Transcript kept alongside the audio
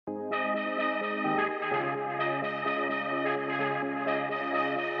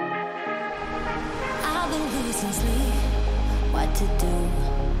and sleep. What to do?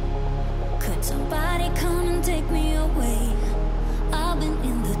 Could somebody come and take me away? I've been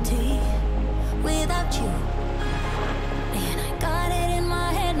in the deep without you, and I got it in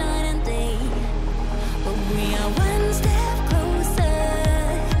my head night and day. But we are one step closer.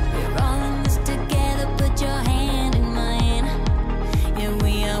 We're all in this together. Put your hand in mine. Yeah,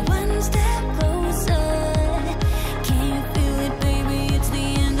 we are one step closer. Can you feel it, baby? It's the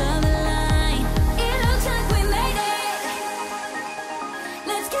end of the line. It looks like we made it.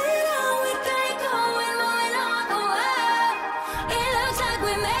 Let's get it on. We got it going, moving on the world. It looks like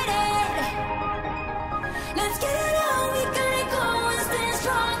we made it. Let's get it on. We got it going, staying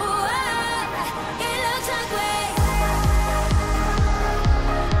strong. It looks like we.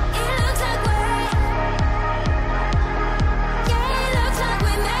 It looks like we. Yeah, it looks like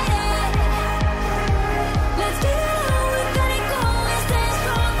we made it. Let's get it on. We got it going, staying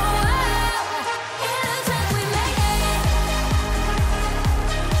strong. It looks like we made it.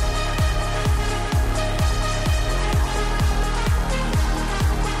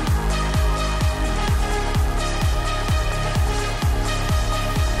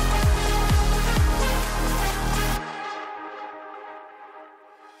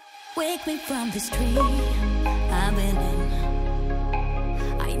 Wake me from this tree I've been in.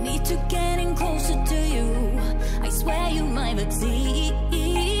 I need to get in closer to you. I swear you might have seen.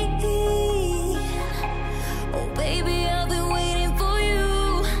 Oh baby, I've been waiting for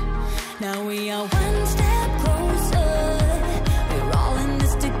you. Now we are one step closer. We're all in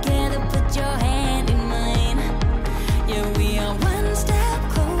this together. Put your hand in mine. Yeah, we are one step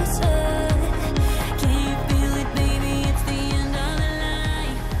closer. Can you feel it, baby? It's the end of the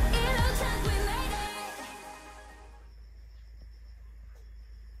line. It looks like we made it.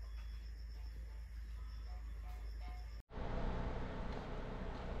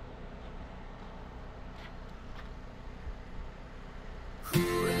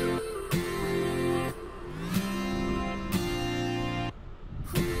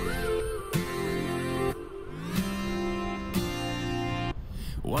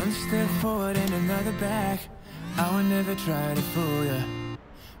 One step forward and another back. I would never try to fool ya.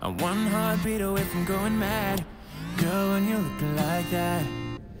 I'm one heartbeat away from going mad. Girl, when you look like that.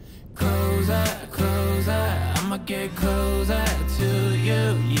 Closer, closer, I'ma get closer to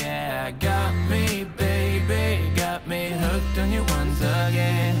you. Yeah, got me, baby, got me hooked on you once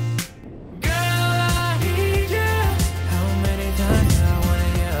again. Girl, I need you. How many times I wanna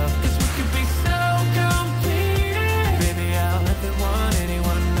yell? 'Cause we could be so complete. Baby, I'll let the one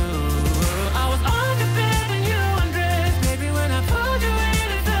anyone knew. I was on the bed when you undressed. Baby, when I pulled you in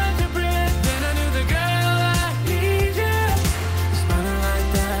and felt your breath, then I knew the girl I need you. Smiling like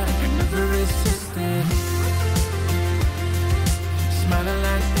that, I could never resist it. Smiling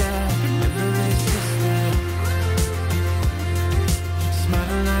like that, I could never resist it.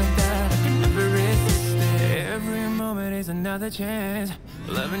 Smiling like that, I could never resist it. Every moment is another chance.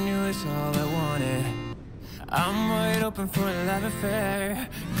 Loving you is all I wanted. I'm wide open for a love affair.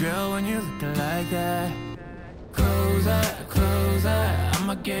 Girl, when you look like that. Closer, closer,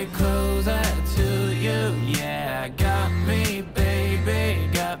 I'ma get closer to you. Yeah, got me, baby,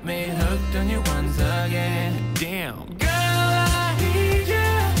 got me hooked on you once again. Damn, girl, I need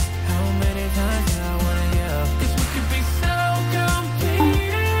you. How many times do I wanna yell? 'Cause we could be so complete.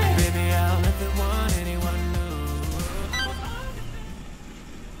 Baby, I'll let the one anyone knew.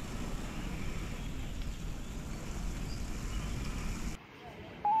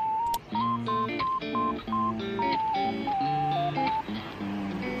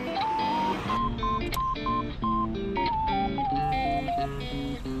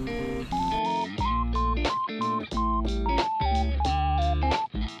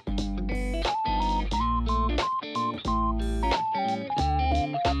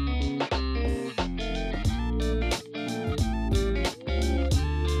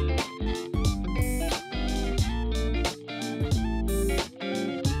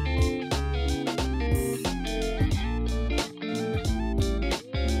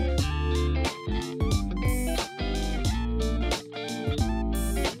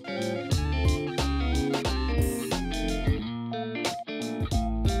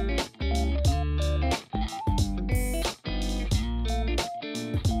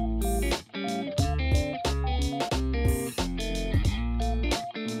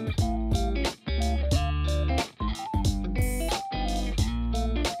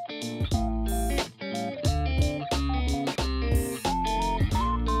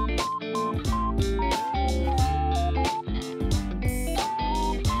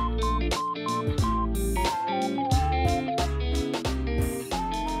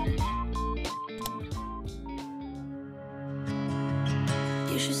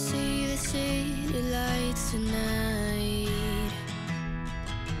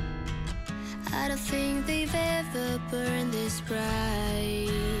 I don't think they've ever burned this bright.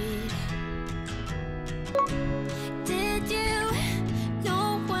 Did you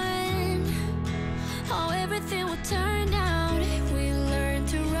know when how everything would turn out? We learned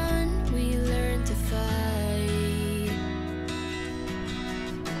to run, we learned to fight.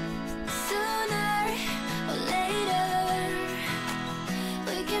 Sooner or later,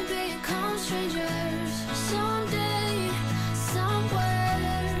 we can become strangers. Someday,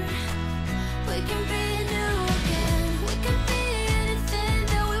 somewhere, we can be new again. We can be anything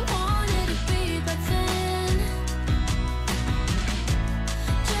that we wanted to be back then.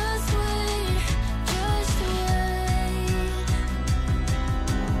 Just wait, just wait.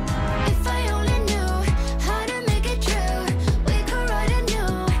 If I only knew how to make it true, we could write a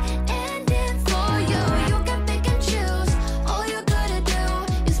new ending for you. You can pick and choose. All you gotta do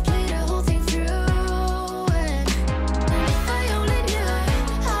is play the whole thing through. And if I only knew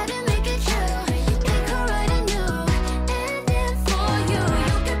how to make it true, we could write a new ending for you.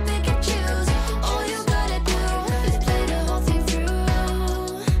 You can pick and choose. All you gotta do is play the whole thing through.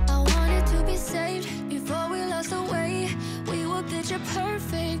 I wanted to be saved before we lost our way. We were picture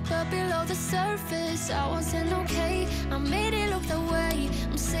perfect, but below the surface, I wasn't okay. I made it look that way.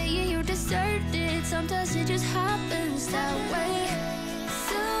 I'm saying you deserved it. Sometimes it just happens that way.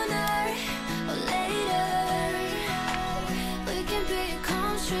 Sooner or later, we can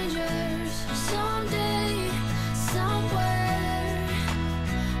become strangers. Someday, somewhere,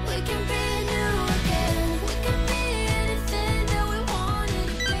 we can be new again. We can be anything that we wanted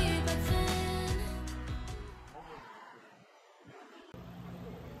to be back then.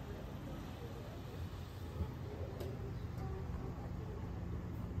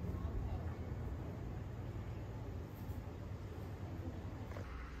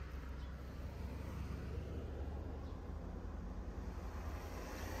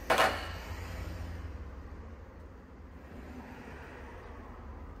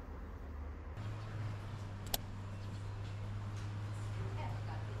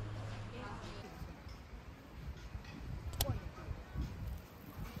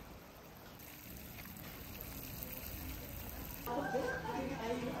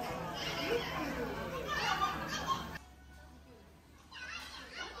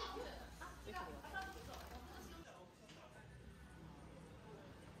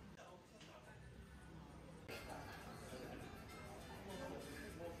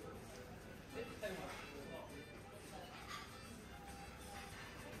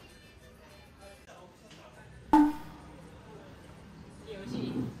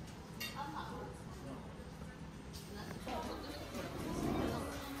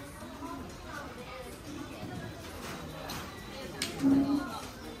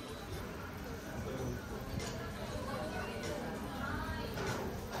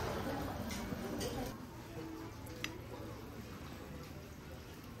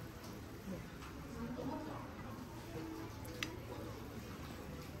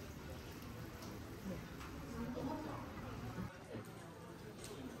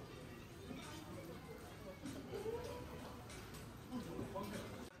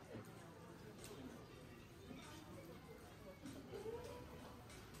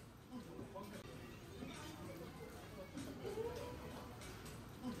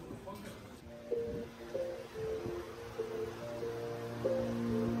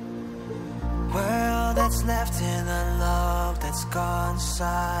 World that's left in a love that's gone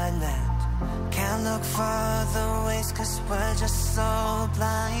silent. Can't look further ways cause we're just so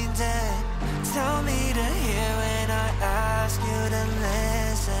blinded. Tell me to hear when I ask you to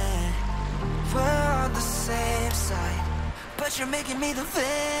listen. We're on the same side, but you're making me the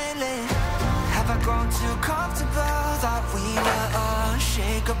villain. Have I grown too comfortable? Thought we were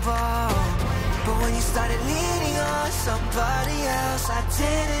unshakable, but when you started leaning on somebody else, I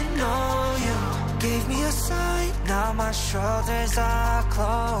didn't know you. Gave me a sign, now my shoulders are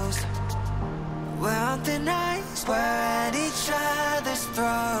closed. We're on thin ice, we're at each other's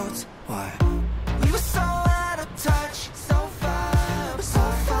throats. What? We were so out of touch, so far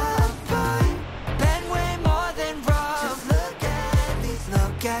apart. Been way more than rough. Just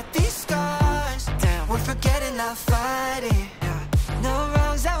look at these scars. Damn, we're forgetting, not fighting. No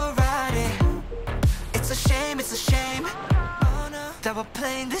wrongs that we're righting. It's a shame, that we're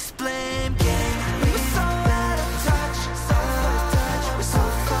playing this blame game. We were so out of touch, we're so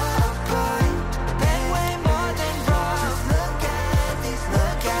far apart. Been way more than rough. Just look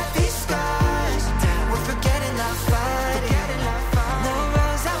at these scars. Damn, we're forgetting, not fighting. No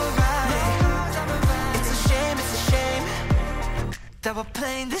wrongs that we're righting. It's a shame, that we're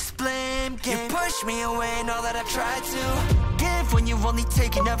playing this blame game. You push me away and all that I tried to give life when you're only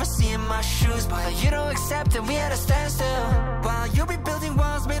taking over seeing my shoes. But you don't accept it, we had a standstill. While you be building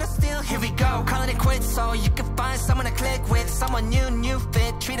walls made of steel. Here we go, calling it quits so you can find someone to click with. Someone new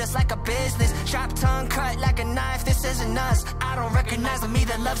fit, treat us like a business. Sharp tongue cut like a knife, this isn't us. I don't recognize the me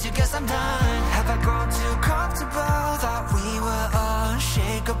that loves you, guess I'm done. Have I grown too comfortable? Thought we were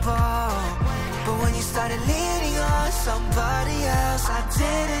unshakable. But when you started leaning on somebody else, I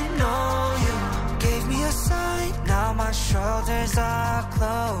didn't know you. Gave me a sign, now my shoulders are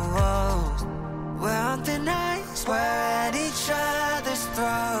closed. We're on thin ice, we're at each other's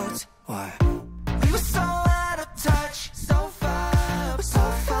throats. What? We were so out of touch, so far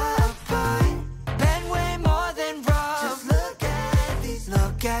apart. Been way more than rough. Just look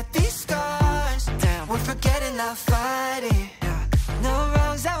at these scars. Damn, we're forgetting, not fighting. No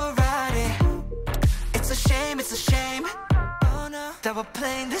wrongs that we're righting. It's a shame. Oh no, that we're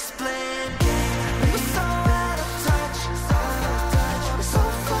playing this blame game. We were so out of touch, so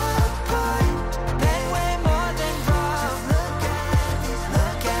far apart. Been way more than rough. Just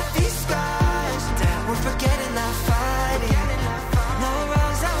look at these scars. Damn, we're forgetting, not fighting. No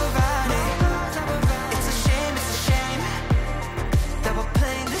wrongs that we're righting. It's a shame that we're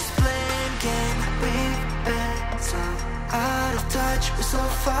playing this blame game. We've been so out of touch, we're so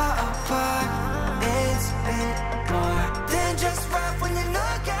far apart. It's been more than just rough when you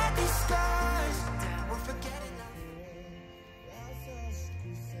look at these scars. We're forgetting that.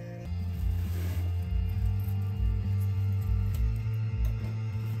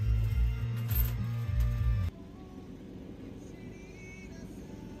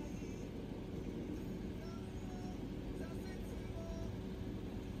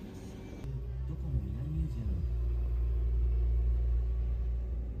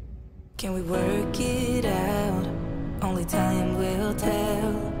 Can we work it out? Only time will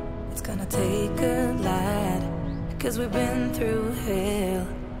tell. It's gonna take a lot, 'cause we've been through hell.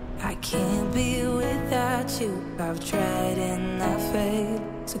 I can't be without you. I've tried and I failed.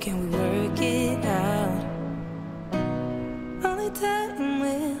 So can we work it out? Only time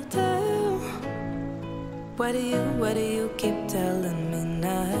will tell. Why do you keep telling me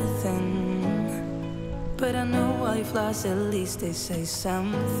nothing? But I know while you flash, at least they say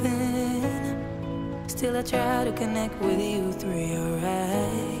something. Still I try to connect with you through your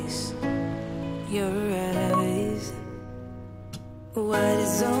eyes. Your eyes. What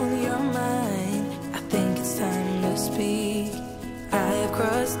is on your mind? I think it's time to speak. I have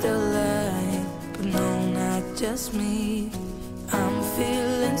crossed the line, but no, not just me. I'm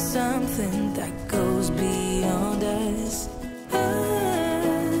feeling something that goes beyond us.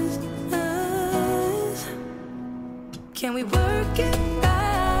 Can we work it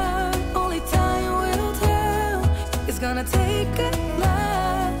out? Only time will tell. It's gonna take a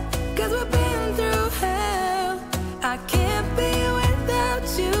lot, 'cause we've been through hell. I can't be without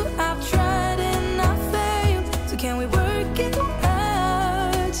you. I've tried and I failed. So can we work it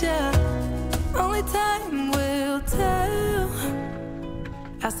out? Yeah, only time will tell.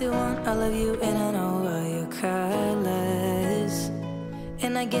 I still want all of you and I know all your colors.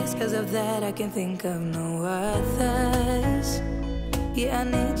 And I guess 'cause of that I can think of no others. Yeah, I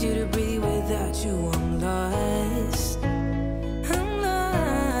need you to breathe, without you I'm lost. I'm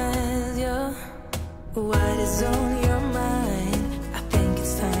lost, yeah. What is on your mind? I think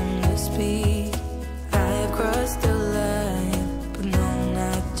it's time to speak. I have crossed the line, but no,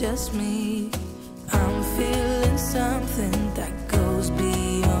 not just me. I'm feeling something that goes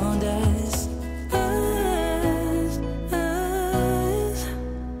beyond us.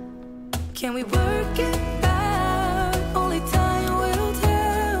 Can we work it out? Only time will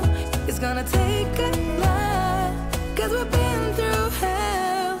tell. It's gonna take a lot, 'cause we've been through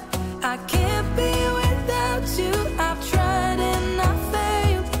hell. I can't be without you. I've tried and I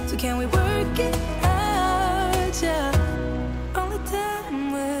failed. So can we work it out? Yeah, only time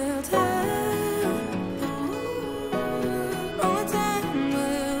will tell. Only time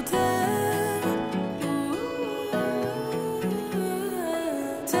will tell.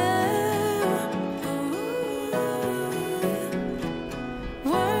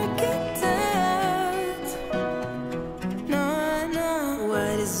 Work it out. No, no.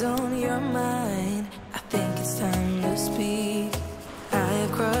 What is on your mind? I think it's time to speak. I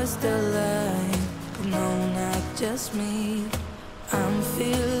have crossed the line, but no, not just me. I'm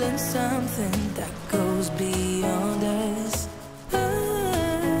feeling something that goes beyond us.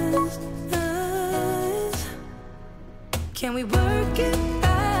 Can we work it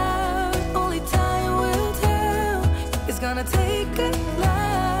out? Only time will tell. It's gonna take a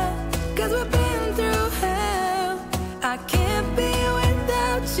lot, 'cause we've been through hell. I can't be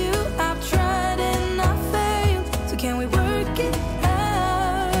without you. I've tried and I failed. So can we work it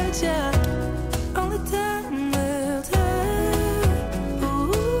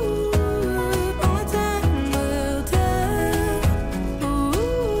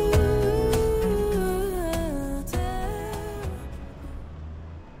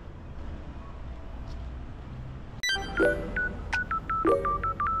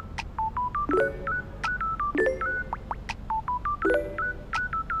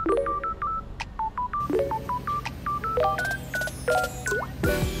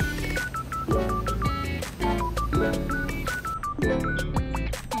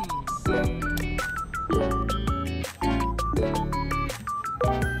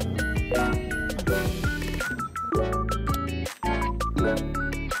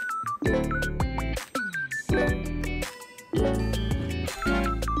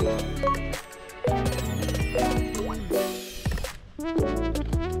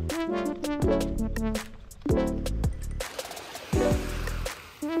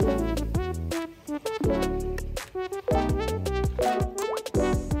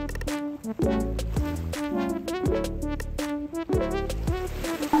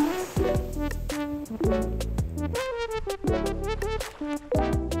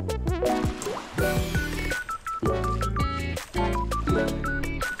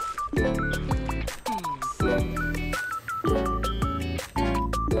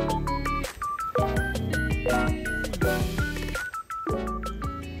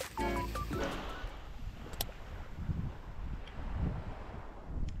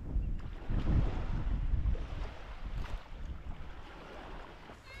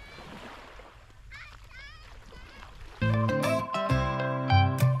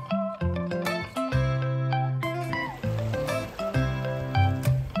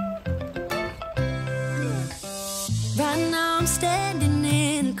Right now I'm standing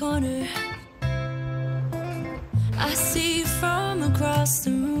in a corner. I see you from across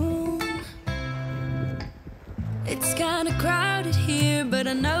the room. It's kinda crowded here, but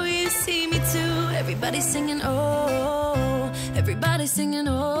I know you see me too. Everybody's singing oh, everybody's singing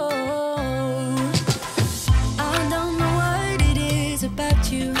oh. I don't know what it is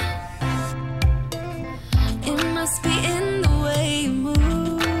about you. It must be in the way you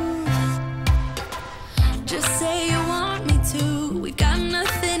move. Just say you want me to. We got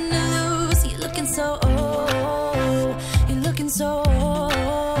nothing to lose. You're looking so old. You're looking so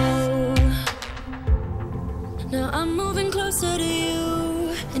old. Now I'm moving closer to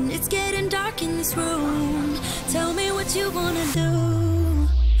you, and it's getting dark in this room. Tell me what you wanna do.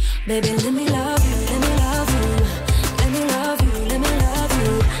 Baby, let me love you, let me love you. Let me love you, let me love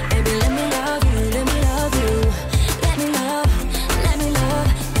you. Baby, let me love you, let me love you. Let me love,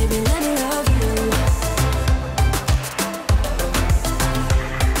 baby, let me love you.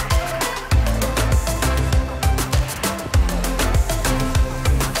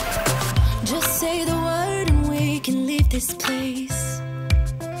 Just say the word and we can leave this place.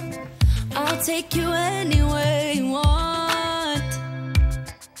 I'll take you anywhere you want.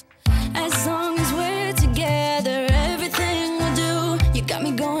 As long as we're together, everything we'll do. You got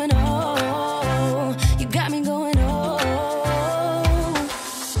me going